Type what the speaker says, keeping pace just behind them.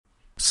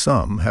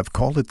Some have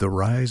called it the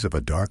rise of a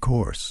dark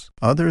horse,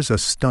 others a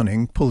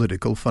stunning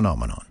political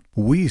phenomenon.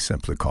 We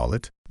simply call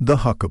it the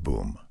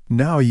Huckaboom.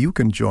 Now you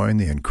can join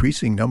the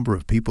increasing number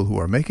of people who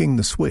are making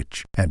the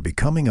switch and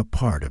becoming a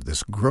part of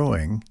this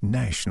growing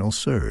national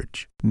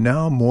surge.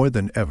 Now more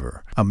than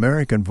ever,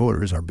 American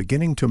voters are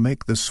beginning to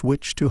make the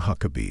switch to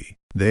Huckabee.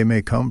 They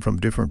may come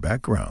from different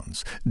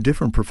backgrounds,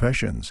 different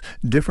professions,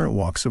 different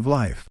walks of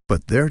life,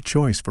 but their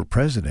choice for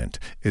president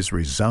is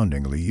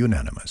resoundingly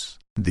unanimous.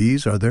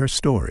 These are their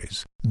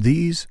stories.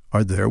 These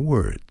are their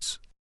words.